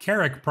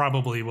 Carrick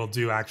probably will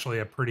do actually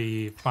a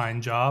pretty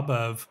fine job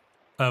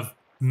of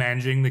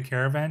managing the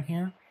caravan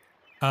here.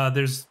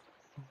 There's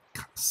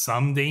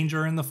some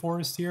danger in the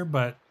forest here,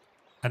 but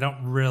I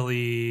don't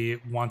really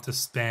want to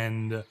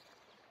spend...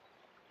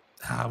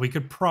 we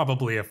could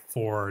probably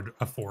afford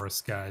a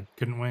forest guide,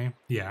 couldn't we?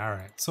 Yeah, all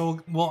right. So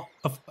we'll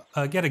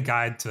get a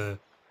guide to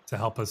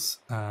help us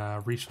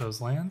reach those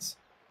lands.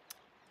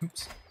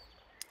 Oops.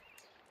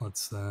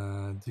 Let's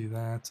do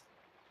that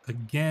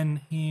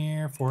again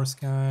here. Forest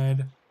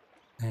guide.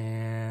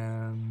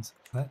 And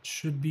that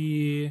should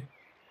be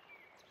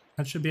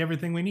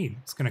everything we need.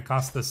 It's going to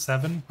cost us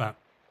 7, but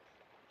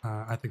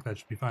I think that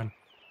should be fine.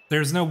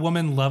 There's no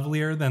woman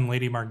lovelier than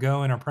Lady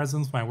Margot. In her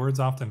presence, my words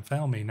often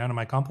fail me. None of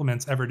my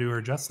compliments ever do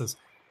her justice.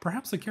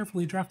 Perhaps a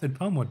carefully drafted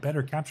poem would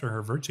better capture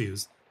her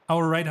virtues. I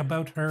will write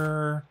about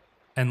her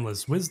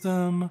endless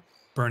wisdom,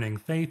 burning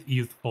faith,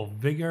 youthful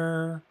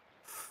vigor.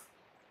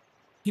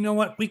 You know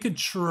what? We could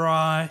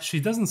try. She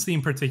doesn't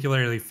seem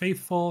particularly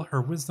faithful.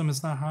 Her wisdom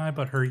is not high,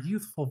 but her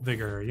youthful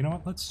vigor. You know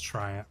what? Let's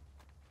try it.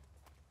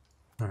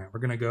 All right, we're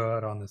going to go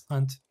out on this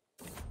hunt.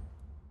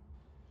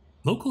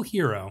 Local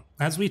hero.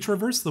 As we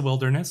traverse the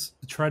wilderness,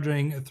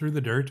 trudging through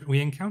the dirt, we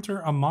encounter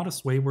a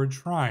modest wayward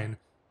shrine.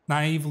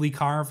 Naively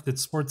carved, it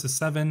sports a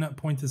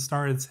 7-pointed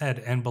star at its head,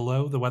 and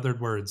below the weathered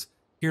words,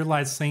 "Here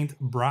lies Saint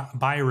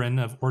Byron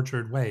of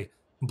Orchard Way,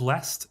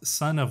 blessed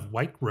son of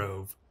White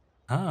Grove."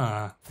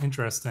 Ah,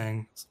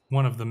 interesting.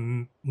 One of the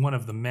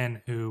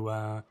men who,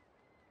 I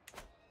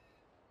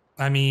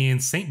mean,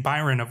 Saint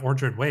Byron of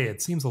Orchard Way.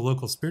 It seems a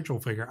local spiritual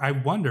figure. I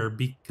wonder,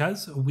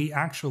 because we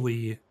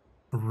actually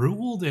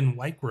ruled in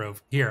White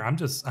Grove. Here, I'm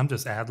just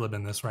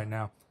ad-libbing this right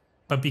now.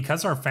 But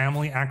because our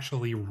family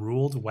actually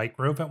ruled White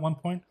Grove at one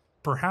point,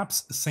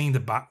 perhaps Saint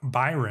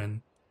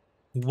Byron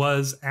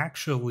was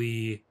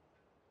actually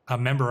a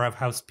member of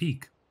House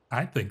Peake.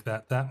 I think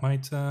that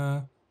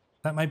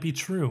might be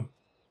true.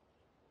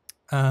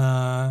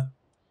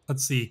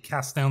 Let's see.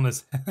 Cast down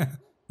this.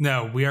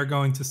 No, we are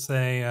going to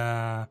say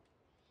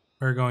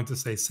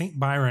Saint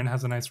Byron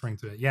has a nice ring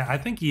to it. Yeah, I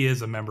think he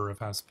is a member of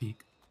House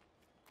Peake.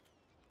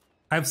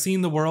 I've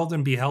seen the world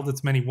and beheld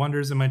its many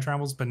wonders in my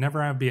travels, but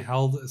never have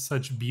beheld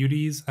such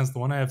beauties as the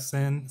one I have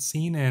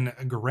seen in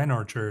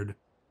Grenorchard.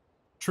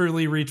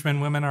 Truly, Reachman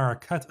women are a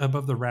cut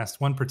above the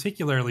rest. One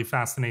particularly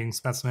fascinating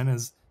specimen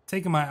has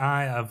taken my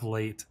eye of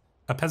late.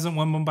 A peasant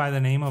woman by the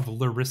name of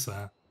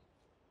Larissa.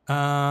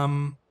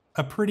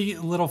 A pretty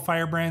little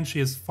firebrand.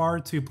 She is far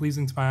too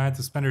pleasing to my eye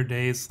to spend her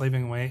days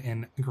slaving away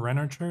in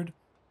Grenorchard.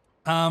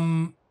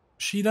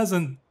 She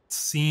doesn't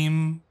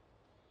seem...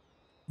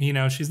 You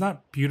know, she's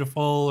not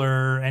beautiful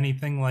or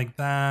anything like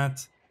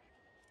that.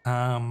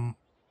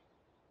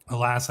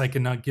 Alas, I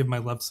cannot give my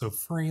love so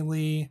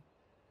freely.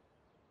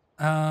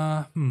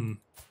 I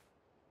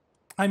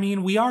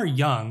mean, we are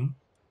young.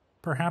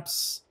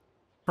 Perhaps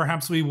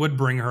we would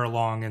bring her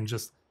along and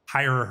just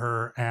hire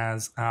her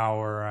as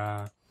our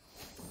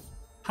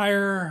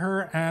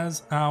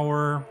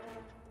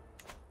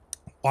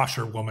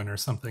washerwoman or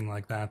something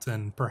like that.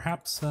 And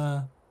perhaps,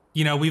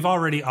 you know, we've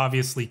already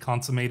obviously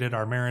consummated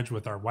our marriage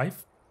with our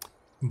wife.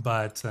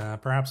 But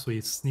perhaps we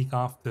sneak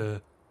off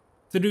to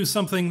do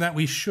something that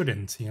we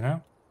shouldn't, you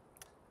know?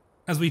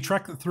 As we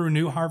trek through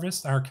New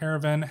Harvest, our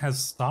caravan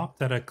has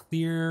stopped at a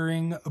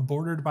clearing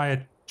bordered by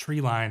a tree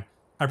line.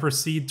 I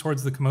proceed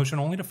towards the commotion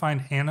only to find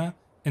Hannah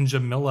and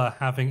Jamila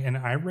having an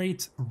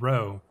irate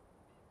row.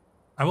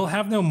 "I will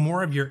have no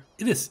more of your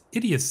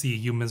idiocy,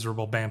 you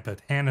miserable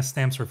bampet." Hannah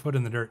stamps her foot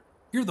in the dirt.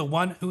 "You're the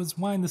one who has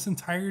whined this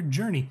entire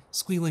journey,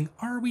 squealing,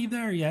 'Are we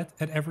there yet?'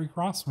 at every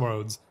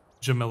crossroads,"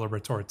 Jamila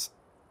retorts.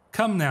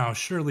 "Come now,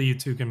 surely you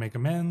two can make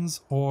amends,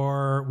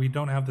 or we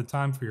don't have the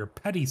time for your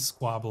petty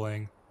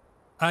squabbling."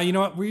 You know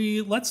what?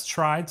 Let's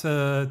try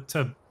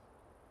to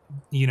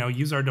you know,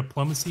 use our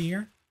diplomacy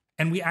here,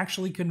 and we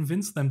actually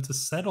convince them to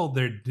settle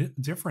their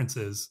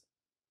differences.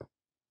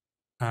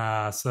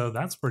 So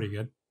that's pretty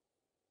good.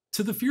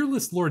 "To the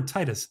fearless Lord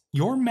Titus,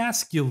 your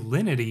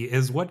masculinity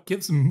is what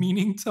gives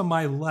meaning to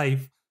my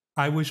life.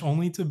 I wish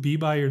only to be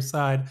by your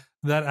side,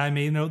 that I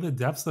may know the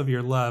depths of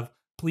your love.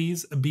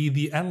 Please be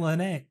the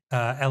Elene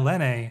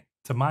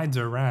to my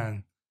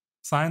Duran."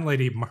 Signed,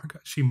 Lady Margot.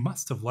 She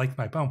must have liked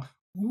my poem.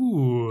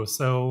 Ooh,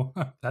 so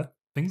that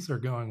things are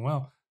going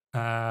well.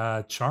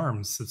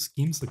 Charms, the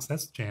scheme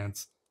success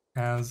chance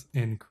has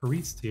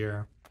increased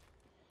here.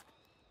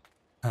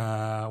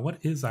 What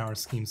is our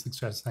scheme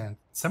success chance?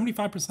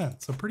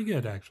 75%, so pretty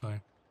good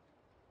actually.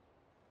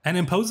 "An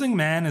imposing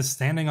man is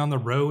standing on the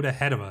road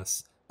ahead of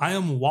us. I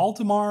am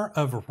Waldemar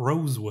of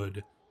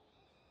Rosewood.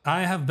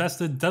 I have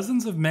bested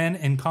dozens of men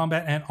in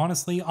combat, and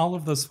honestly, all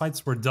of those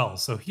fights were dull.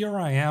 So here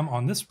I am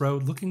on this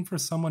road looking for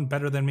someone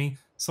better than me,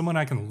 someone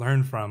I can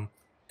learn from.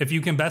 If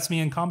you can best me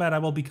in combat, I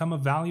will become a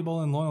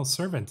valuable and loyal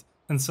servant.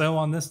 And so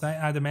on this night,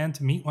 I demand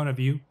to meet one of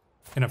you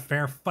in a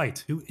fair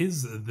fight." Who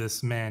is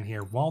this man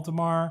here?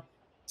 Waldemar,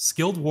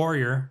 skilled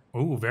warrior.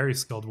 Ooh, very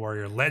skilled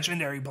warrior.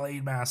 Legendary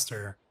blade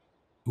master.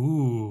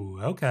 Ooh,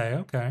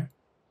 okay.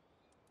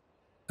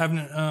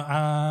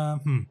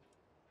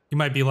 He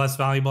might be less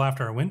valuable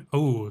after a win.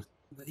 Oh,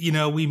 you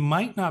know, we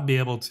might not be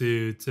able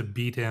to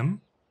beat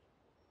him.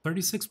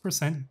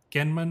 36%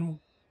 Gedman.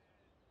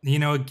 You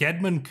know,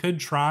 Gedman could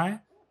try,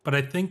 but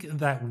I think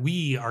that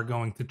we are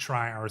going to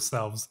try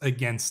ourselves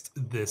against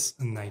this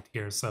knight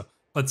here. So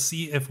let's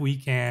see if we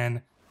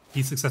can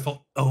be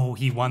successful. Oh,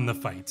 he won the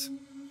fight.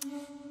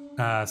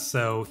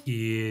 So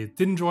he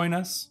didn't join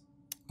us,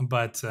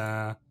 but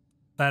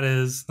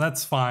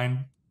that's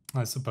fine,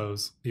 I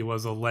suppose. He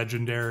was a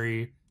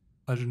legendary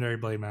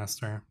blade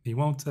master. He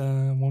won't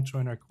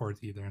join our court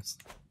either.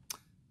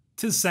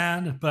 'Tis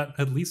sad, but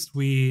at least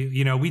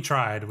we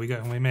tried.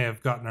 We may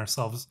have gotten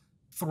ourselves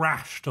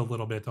thrashed a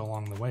little bit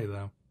along the way,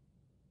 though.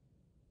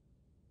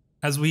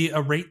 As we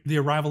await the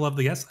arrival of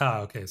the guests.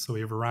 Okay, so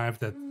we've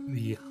arrived at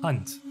the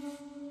hunt.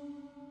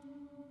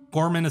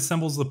 Gorman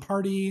assembles the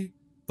party.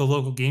 The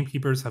local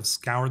gamekeepers have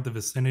scoured the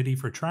vicinity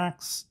for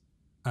tracks.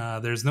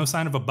 There's no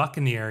sign of a buck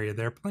in the area.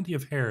 There are plenty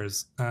of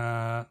hares.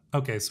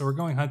 Okay, so we're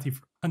going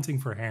hunting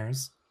for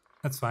hares.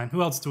 That's fine.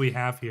 Who else do we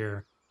have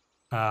here?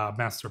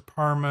 Master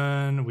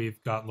Parman.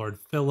 We've got Lord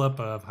Philip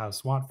of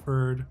House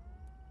Watford.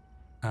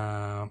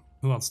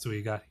 Who else do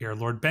we got here?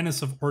 Lord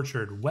Bennis of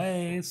Orchard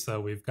Way. So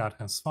we've got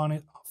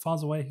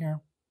Fosaway here.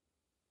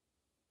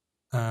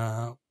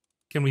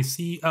 Can we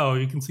see? Oh,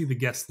 you can see the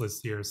guest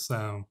list here.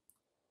 So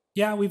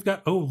yeah, we've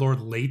got,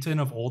 Lord Leighton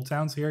of Old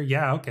Towns here.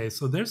 Yeah, okay.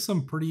 So there's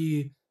some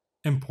pretty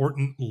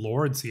important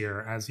lords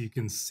here, as you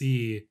can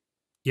see.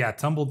 Yeah,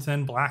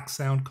 Tumbleton, Black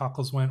Sound,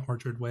 Cockleswent,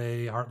 Orchard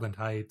Way, Heartland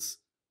Heights,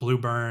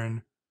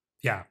 Blueburn.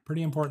 Yeah,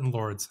 pretty important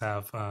lords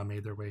have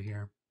made their way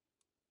here.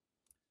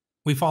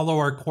 We follow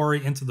our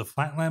quarry into the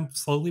flatland,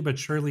 slowly but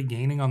surely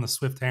gaining on the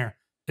swift hare.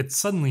 It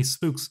suddenly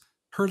spooks,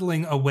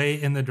 hurtling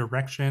away in the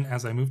direction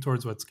as I move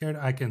towards what's scared.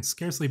 I can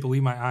scarcely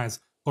believe my eyes.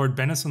 Lord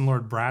Bennis and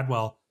Lord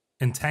Bradwell,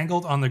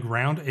 entangled on the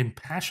ground in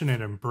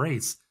passionate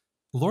embrace.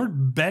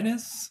 Lord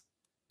Bennis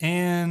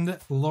and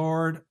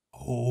Lord...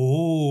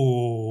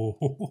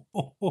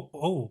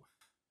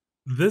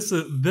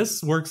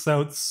 This works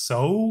out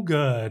so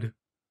good.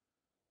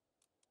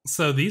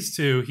 So these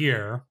two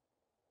here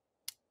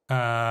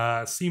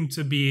seem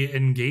to be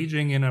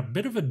engaging in a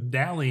bit of a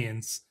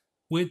dalliance,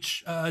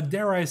 which,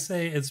 dare I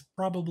say, is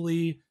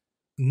probably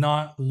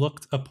not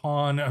looked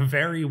upon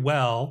very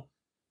well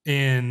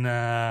in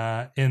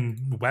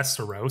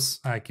Westeros,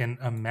 I can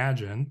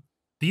imagine.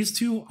 These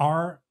two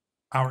are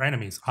our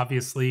enemies.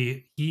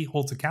 Obviously, he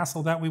holds a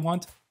castle that we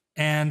want,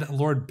 and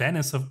Lord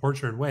Bennis of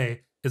Orchard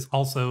Way is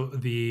also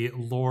the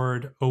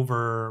lord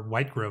over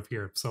Whitegrove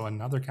here, so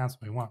another castle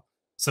we want.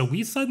 So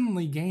we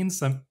suddenly gain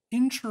some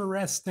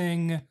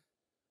interesting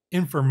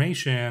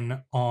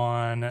information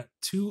on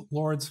two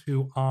lords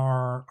who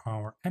are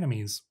our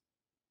enemies.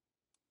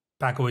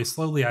 Back away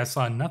slowly, I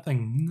saw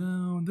nothing.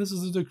 No, this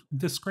is a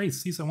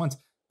disgrace. Cease at once.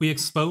 We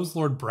exposed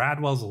Lord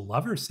Bradwell's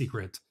lover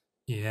secret.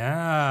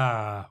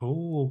 Yeah,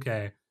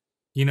 okay.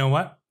 You know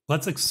what?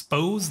 Let's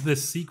expose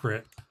this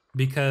secret,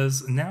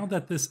 because now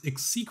that this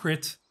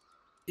secret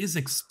is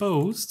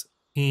exposed,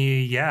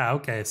 yeah,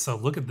 okay, so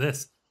look at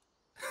this.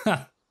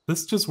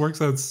 This just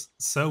works out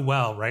so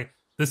well, right?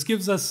 This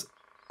gives us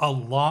a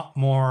lot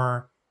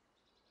more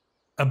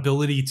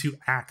ability to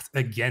act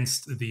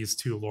against these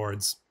two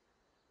lords.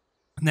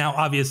 Now,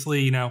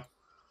 obviously,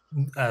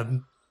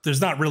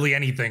 there's not really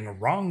anything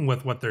wrong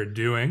with what they're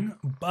doing,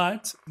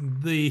 but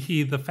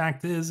the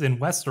fact is, in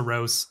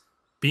Westeros,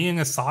 being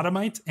a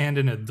sodomite and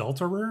an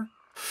adulterer,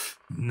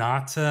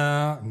 not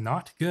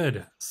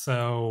good.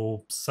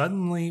 So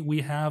suddenly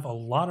we have a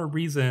lot of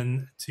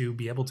reason to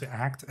be able to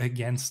act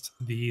against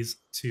these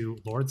two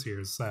lords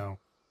here. So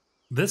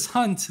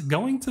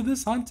going to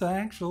this hunt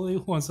actually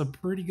was a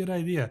pretty good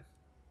idea.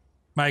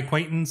 My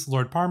acquaintance,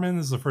 Lord Parman,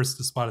 is the first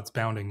to spot its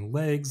bounding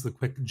legs. The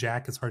quick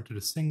jack is hard to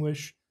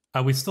distinguish.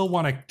 We still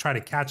want to try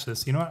to catch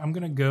this. You know what? I'm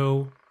going to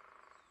go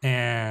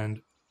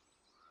and...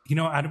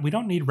 we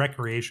don't need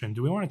recreation.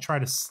 Do we want to try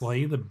to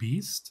slay the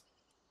beast?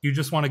 You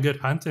just want a good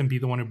hunt and be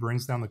the one who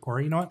brings down the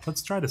quarry? You know what?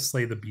 Let's try to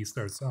slay the beast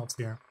ourselves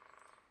here.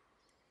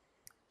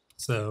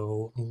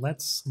 So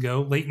let's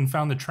go. Leighton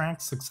found the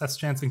tracks. Success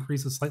chance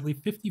increases slightly,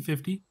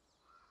 50-50.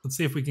 Let's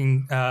see if we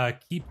can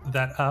keep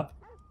that up.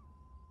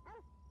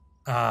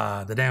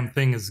 The damn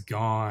thing is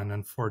gone,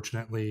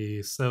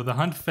 unfortunately. So the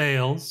hunt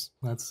fails.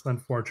 That's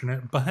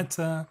unfortunate, but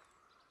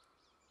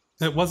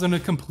it wasn't a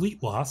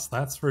complete loss,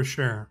 that's for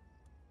sure.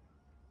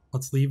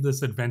 Let's leave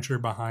this adventure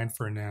behind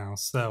for now.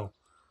 So,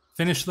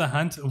 finish the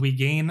hunt. We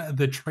gain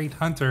the trait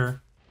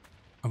Hunter,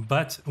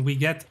 but we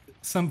get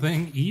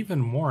something even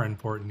more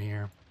important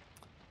here.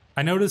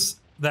 I notice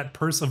that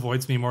Perce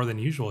avoids me more than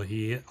usual.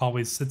 He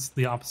always sits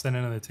the opposite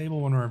end of the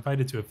table when we're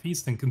invited to a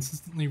feast and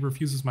consistently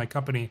refuses my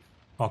company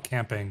while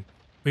camping.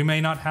 We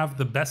may not have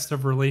the best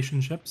of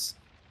relationships,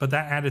 but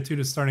that attitude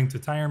is starting to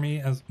tire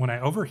me, as when I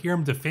overhear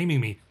him defaming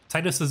me.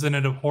 Titus is an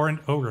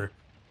abhorrent ogre.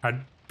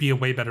 I'd be a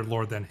way better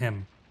lord than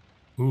him.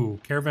 Ooh,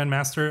 Caravan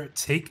Master,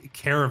 take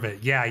care of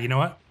it. Yeah, you know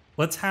what?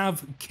 Let's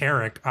have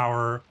Carrick,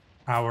 our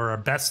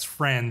best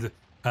friend,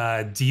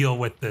 deal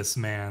with this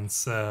man.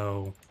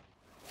 So,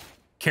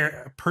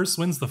 Perce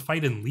wins the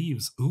fight and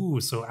leaves.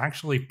 Ooh, so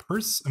actually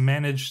Perce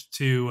managed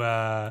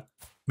to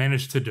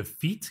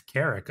defeat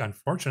Carrick,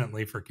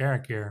 unfortunately for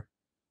Carrick here.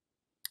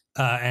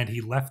 And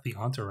he left the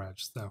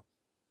entourage, so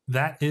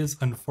that is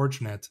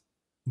unfortunate.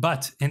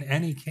 But in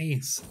any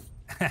case,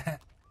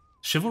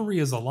 chivalry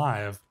is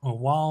alive.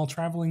 While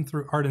traveling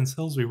through Arden's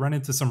Hills, we run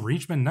into some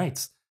Reachman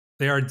Knights.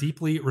 They are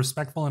deeply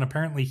respectful and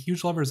apparently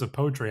huge lovers of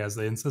poetry, as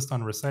they insist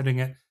on reciting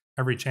it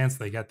every chance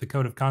they get. The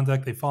code of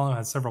conduct they follow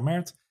has several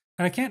merits,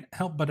 and I can't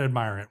help but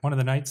admire it. One of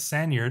the knights,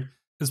 Sanyard,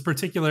 is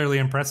particularly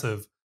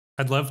impressive.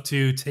 I'd love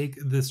to take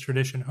this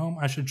tradition home.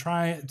 I should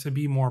try to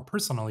be more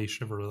personally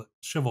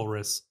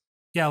chivalrous.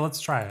 Yeah,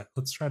 let's try it.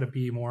 Let's try to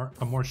be a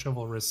more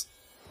chivalrous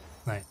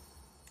knight.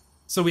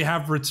 So we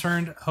have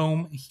returned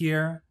home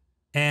here,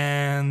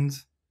 and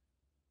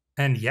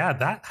yeah,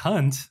 that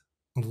hunt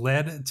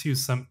led to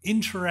some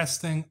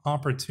interesting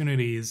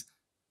opportunities,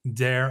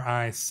 dare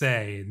I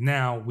say.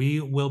 Now,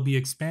 we will be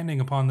expanding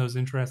upon those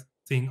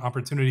interesting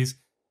opportunities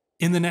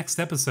in the next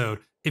episode.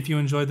 If you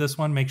enjoyed this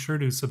one, make sure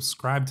to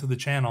subscribe to the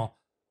channel.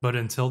 But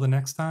until the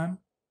next time,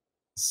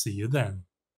 see you then.